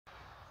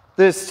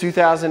This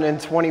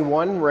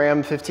 2021 Ram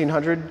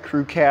 1500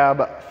 Crew Cab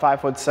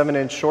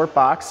 5'7" short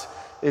box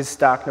is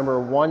stock number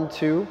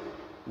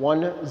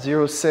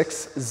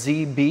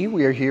 12106ZB.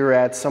 We are here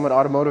at Summit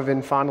Automotive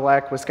in Fond du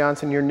Lac,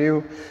 Wisconsin, your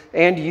new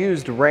and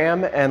used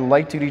Ram and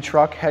light duty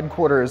truck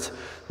headquarters.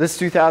 This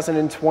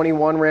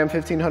 2021 Ram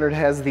 1500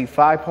 has the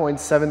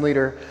 5.7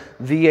 liter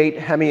V8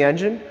 Hemi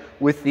engine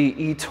with the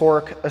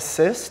eTorque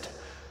assist.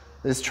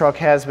 This truck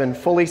has been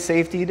fully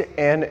safetied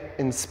and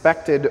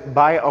inspected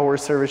by our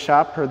service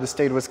shop per the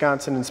state of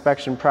Wisconsin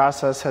inspection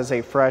process. Has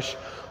a fresh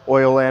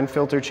oil and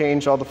filter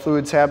change. All the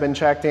fluids have been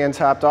checked and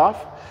topped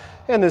off.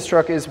 And this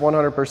truck is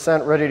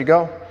 100% ready to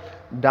go.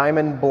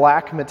 Diamond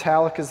black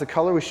metallic is the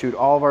color. We shoot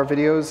all of our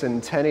videos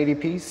in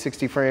 1080p,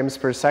 60 frames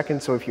per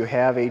second. So if you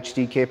have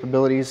HD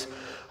capabilities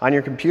on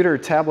your computer,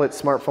 tablet,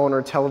 smartphone,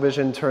 or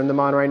television, turn them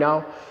on right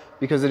now,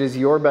 because it is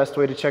your best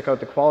way to check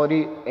out the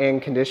quality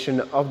and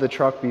condition of the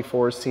truck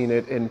before seeing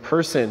it in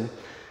person.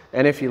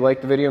 And if you like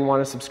the video and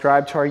want to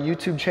subscribe to our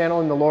YouTube channel,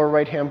 in the lower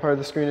right hand part of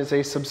the screen is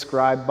a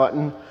subscribe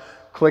button.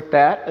 Click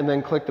that and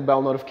then click the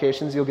bell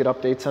notifications. You'll get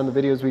updates on the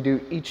videos we do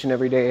each and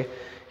every day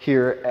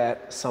here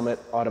at Summit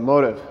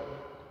Automotive.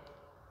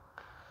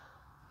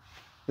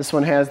 This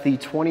one has the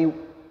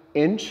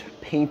 20-inch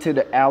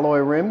painted alloy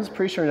rims.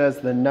 Pretty sure it has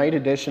the night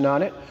edition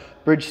on it.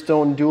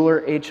 Bridgestone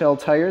Dueler HL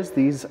tires.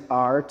 These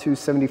are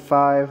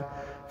 275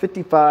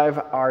 55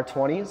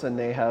 R20s, and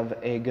they have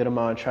a good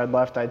amount of tread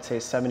left. I'd say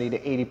 70 to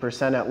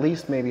 80% at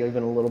least, maybe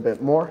even a little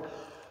bit more.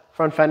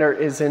 Front fender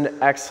is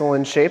in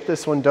excellent shape.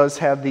 This one does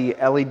have the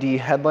LED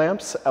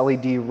headlamps,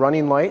 LED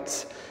running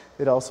lights.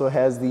 It also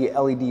has the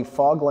LED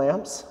fog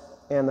lamps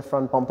and the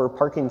front bumper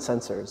parking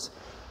sensors.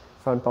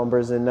 Front bumper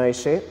is in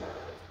nice shape.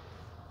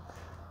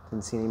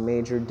 Didn't see any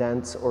major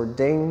dents or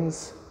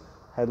dings.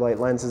 Headlight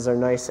lenses are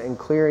nice and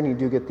clear, and you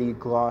do get the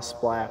gloss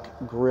black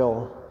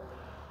grille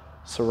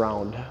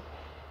surround.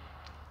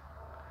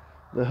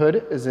 The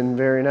hood is in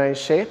very nice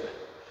shape.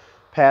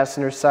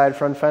 Passenger side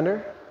front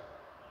fender,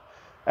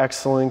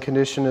 excellent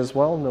condition as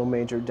well. No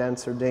major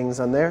dents or dings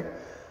on there.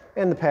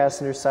 And the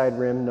passenger side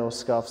rim, no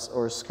scuffs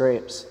or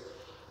scrapes.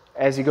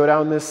 As you go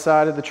down this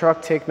side of the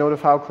truck, take note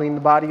of how clean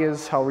the body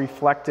is, how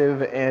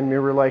reflective and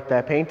mirror-like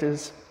that paint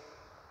is.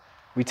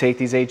 We take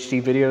these HD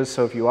videos,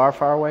 so if you are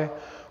far away,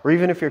 or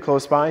even if you're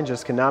close by and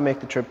just cannot make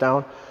the trip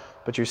down,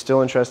 but you're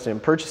still interested in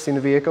purchasing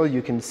the vehicle,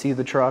 you can see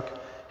the truck,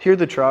 hear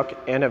the truck,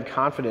 and have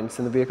confidence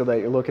in the vehicle that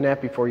you're looking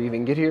at before you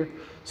even get here.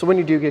 So when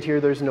you do get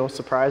here, there's no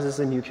surprises,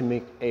 and you can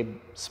make a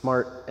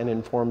smart and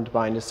informed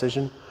buying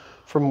decision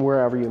from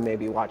wherever you may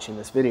be watching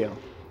this video.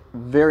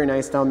 Very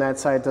nice down that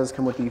side. It does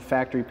come with the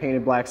factory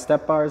painted black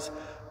step bars.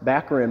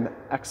 Back rim,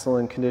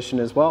 excellent condition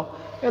as well.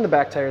 And the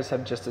back tires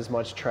have just as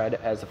much tread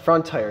as the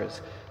front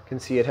tires. You can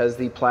see it has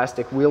the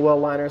plastic wheel well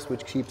liners,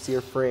 which keeps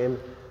your frame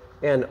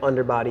and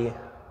underbody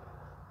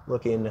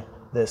looking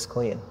this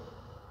clean.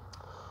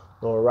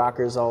 Lower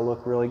rockers all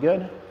look really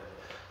good.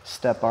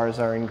 Step bars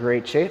are in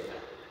great shape.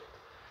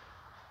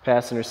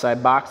 Passenger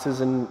side box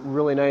is in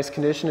really nice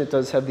condition. It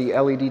does have the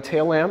LED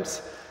tail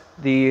lamps,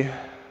 the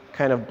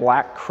kind of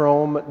black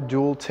chrome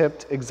dual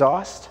tipped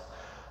exhaust,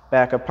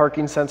 backup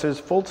parking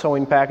sensors, full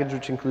towing package,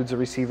 which includes a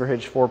receiver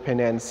hitch, 4-pin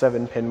and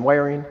 7-pin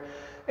wiring.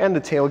 And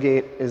the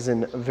tailgate is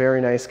in very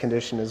nice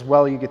condition as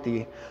well. You get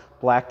the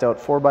blacked out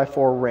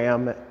 4x4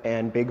 Ram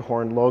and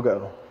Bighorn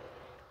logo.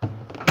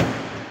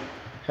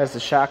 Has the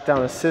shock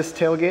down assist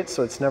tailgate,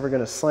 so it's never going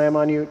to slam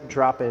on you.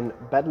 Drop in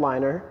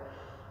Bedliner,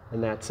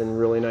 and that's in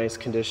really nice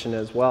condition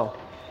as well.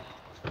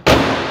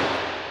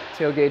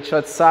 Tailgate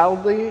shuts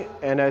solidly,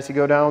 and as you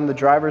go down the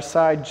driver's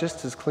side,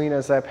 just as clean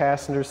as that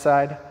passenger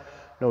side.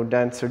 No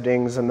dents or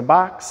dings in the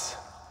box.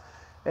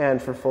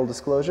 And for full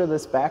disclosure,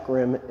 this back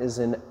rim is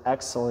in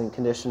excellent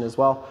condition as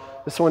well.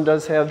 This one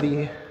does have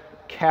the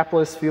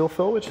capless fuel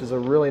fill, which is a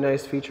really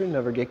nice feature.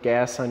 Never get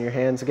gas on your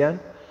hands again.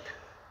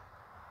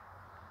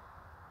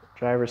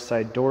 Driver's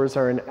side doors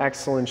are in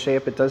excellent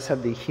shape. It does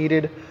have the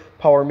heated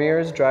power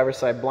mirrors, driver's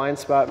side blind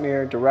spot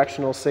mirror,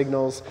 directional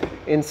signals.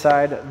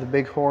 Inside, the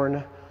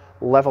Bighorn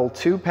Level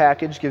 2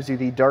 package gives you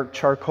the dark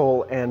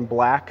charcoal and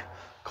black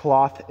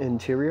cloth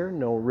interior.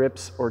 No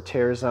rips or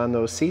tears on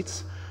those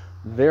seats.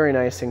 Very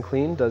nice and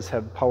clean. Does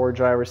have power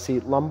driver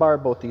seat lumbar.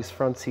 Both these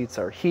front seats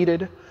are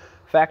heated.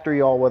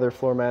 Factory all-weather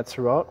floor mats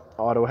throughout.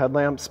 Auto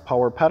headlamps,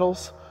 power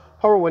pedals,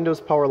 power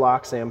windows, power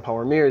locks, and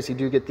power mirrors. You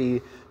do get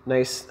the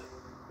nice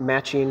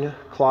matching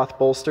cloth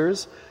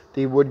bolsters,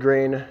 the wood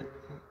grain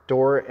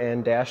door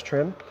and dash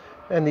trim,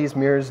 and these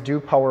mirrors do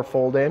power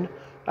fold in.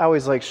 I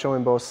always like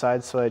showing both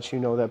sides so that you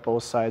know that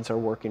both sides are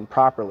working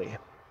properly.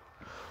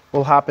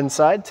 We'll hop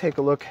inside, take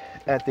a look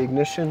at the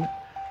ignition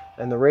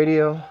and the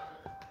radio,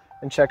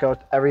 and check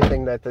out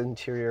everything that the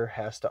interior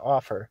has to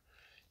offer.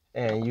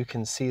 And you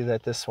can see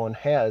that this one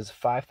has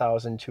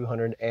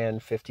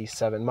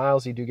 5,257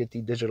 miles. You do get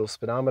the digital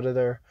speedometer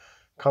there,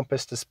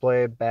 compass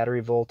display,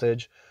 battery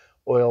voltage,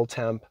 oil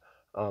temp,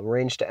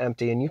 range to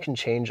empty, and you can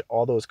change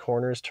all those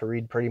corners to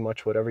read pretty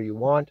much whatever you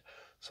want.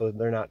 So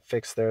they're not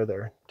fixed there,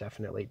 they're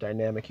definitely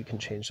dynamic. You can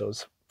change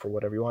those for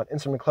whatever you want.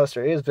 Instrument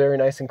cluster is very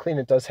nice and clean.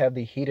 It does have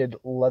the heated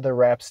leather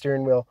wrap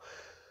steering wheel,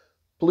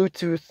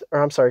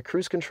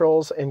 cruise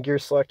controls and gear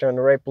selector on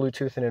the right,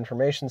 Bluetooth and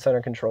information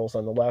center controls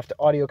on the left,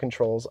 audio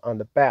controls on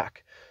the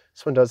back.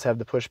 This one does have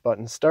the push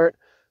button start,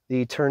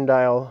 the turn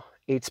dial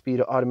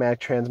 8-speed automatic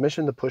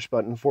transmission, the push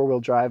button 4-wheel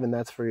drive, and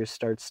that's for your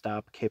start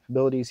stop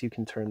capabilities. You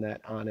can turn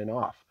that on and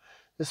off.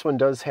 This one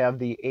does have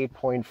the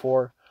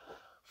 8.4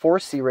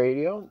 4C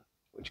radio,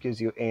 which gives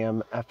you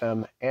AM,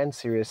 FM, and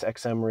Sirius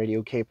XM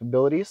radio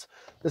capabilities.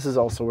 This is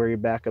also where your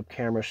backup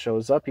camera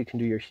shows up. You can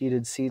do your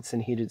heated seats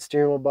and heated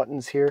steering wheel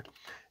buttons here,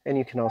 and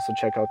you can also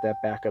check out that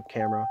backup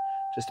camera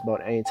just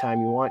about any time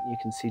you want. You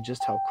can see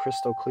just how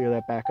crystal clear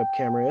that backup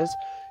camera is.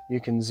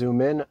 You can zoom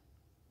in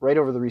right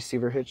over the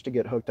receiver hitch to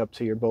get hooked up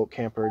to your boat,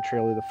 camper, or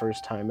trailer the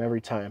first time, every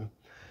time.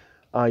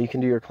 You can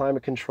do your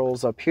climate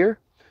controls up here,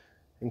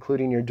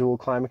 including your dual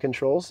climate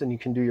controls, and you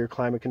can do your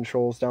climate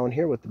controls down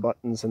here with the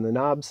buttons and the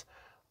knobs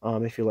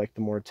if you like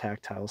the more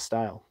tactile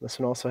style. This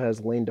one also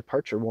has lane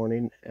departure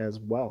warning as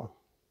well.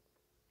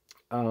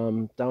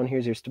 Down here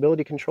is your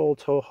stability control,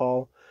 tow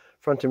haul,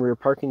 front and rear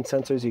parking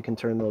sensors. You can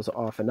turn those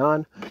off and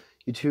on.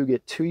 You do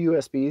get 2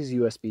 USBs,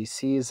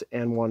 USB-Cs,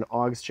 and 1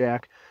 aux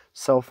jack,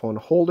 cell phone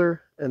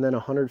holder, and then a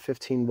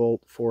 115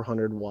 volt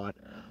 400 watt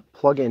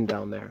plug-in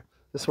down there.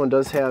 This one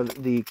does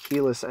have the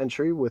keyless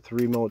entry with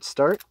remote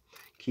start.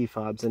 Key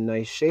fob's in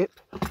nice shape.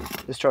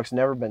 This truck's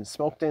never been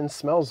smoked in,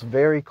 smells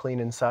very clean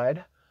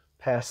inside.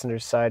 Passenger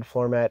side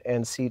floor mat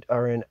and seat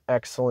are in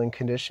excellent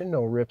condition,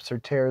 no rips or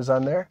tears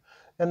on there.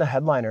 And the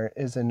headliner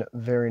is in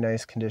very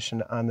nice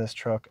condition on this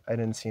truck. I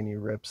didn't see any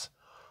rips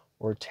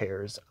or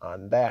tears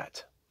on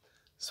that.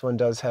 This one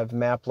does have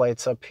map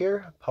lights up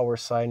here, power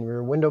side and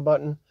rear window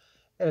button,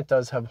 and it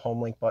does have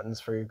Homelink buttons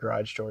for your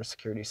garage door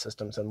security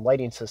systems and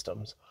lighting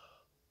systems.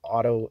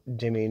 Auto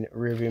dimming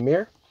rear view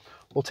mirror.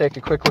 We'll take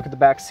a quick look at the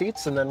back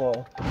seats and then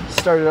we'll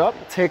start it up,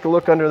 take a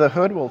look under the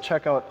hood. We'll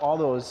check out all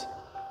those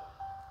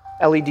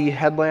LED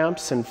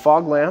headlamps and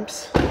fog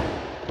lamps.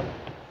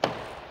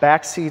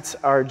 Back seats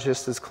are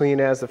just as clean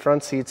as the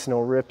front seats,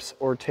 no rips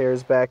or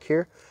tears back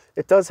here.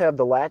 It does have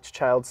the latch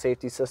child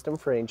safety system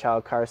for any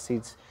child car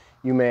seats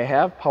you may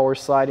have. Power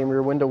sliding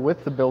rear window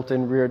with the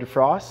built-in rear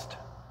defrost.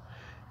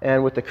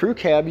 And with the crew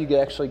cab, you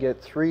actually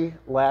get 3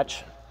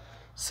 latch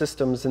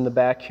systems in the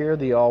back here.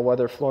 The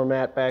all-weather floor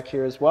mat back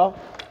here as well.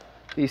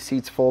 These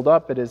seats fold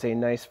up. It is a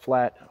nice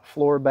flat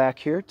floor back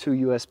here. 2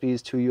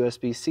 USBs, 2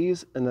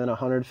 USB-Cs, and then a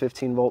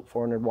 115 volt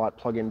 400 watt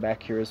plug-in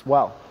back here as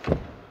well.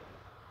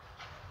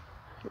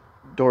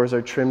 Doors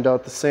are trimmed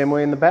out the same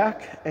way in the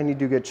back, and you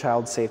do get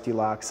child safety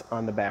locks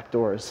on the back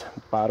doors.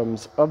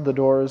 Bottoms of the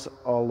doors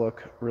all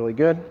look really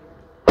good.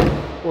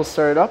 We'll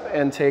start it up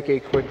and take a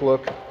quick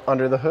look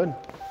under the hood.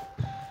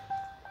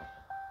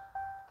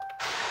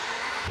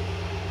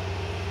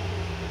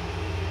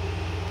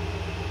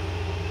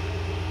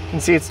 You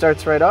can see it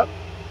starts right up.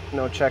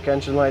 No check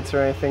engine lights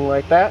or anything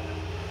like that.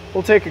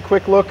 We'll take a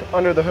quick look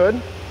under the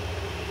hood.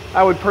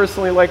 I would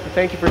personally like to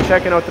thank you for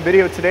checking out the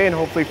video today, and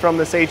hopefully from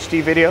this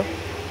HD video,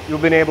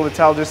 you've been able to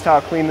tell just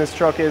how clean this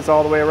truck is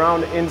all the way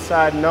around,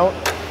 inside and out.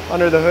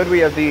 Under the hood, we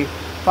have the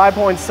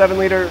 5.7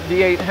 liter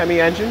V8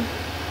 Hemi engine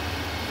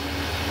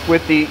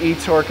with the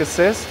eTorque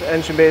assist.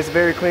 Engine bay is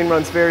very clean,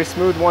 runs very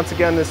smooth. Once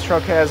again, this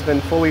truck has been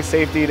fully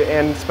safetied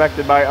and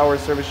inspected by our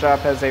service shop,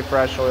 has a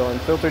fresh oil and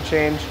filter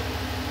change.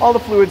 All the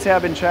fluids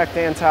have been checked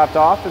and topped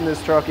off, and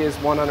this truck is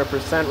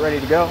 100% ready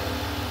to go.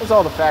 There's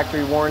all the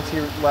factory warranty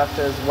left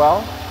as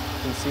well.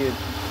 You can see an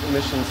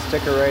emissions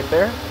sticker right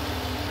there.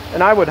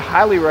 And I would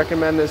highly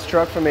recommend this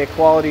truck from a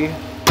quality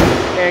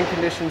and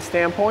condition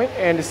standpoint.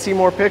 And to see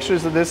more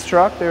pictures of this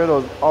truck, there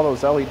are all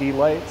those LED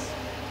lights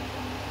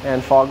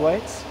and fog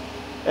lights.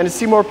 And to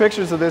see more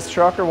pictures of this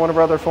truck or one of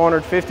our other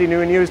 450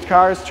 new and used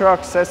cars,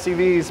 trucks,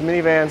 SUVs,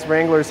 minivans,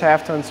 Wranglers,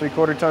 half tons,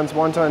 3/4 tons,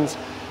 1 tons,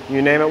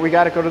 you name it, we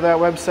got to go to that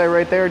website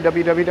right there,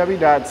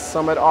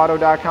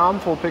 www.summitauto.com.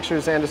 Full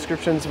pictures and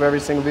descriptions of every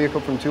single vehicle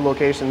from 2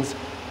 locations,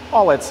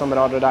 all at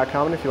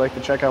summitauto.com. And if you'd like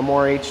to check out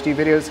more HD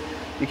videos,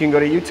 you can go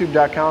to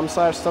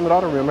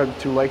youtube.com/summitauto. Remember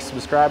to like,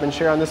 subscribe, and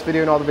share on this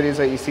video and all the videos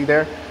that you see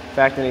there. In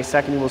fact, in a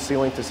second, you will see a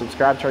link to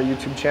subscribe to our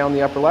YouTube channel in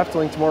the upper left, a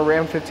link to more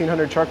Ram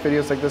 1500 truck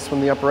videos like this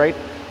one in the upper right,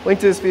 link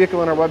to this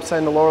vehicle on our website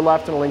in the lower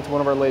left, and a link to one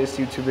of our latest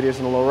YouTube videos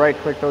in the lower right.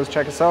 Click those,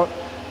 check us out,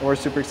 and we're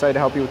super excited to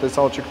help you with this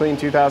ultra clean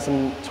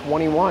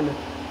 2021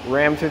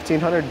 Ram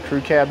 1500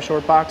 Crew Cab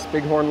Short Box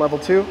Bighorn Level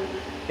 2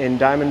 in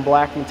diamond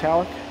black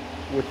metallic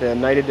with the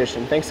Night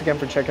Edition. Thanks again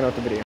for checking out the video.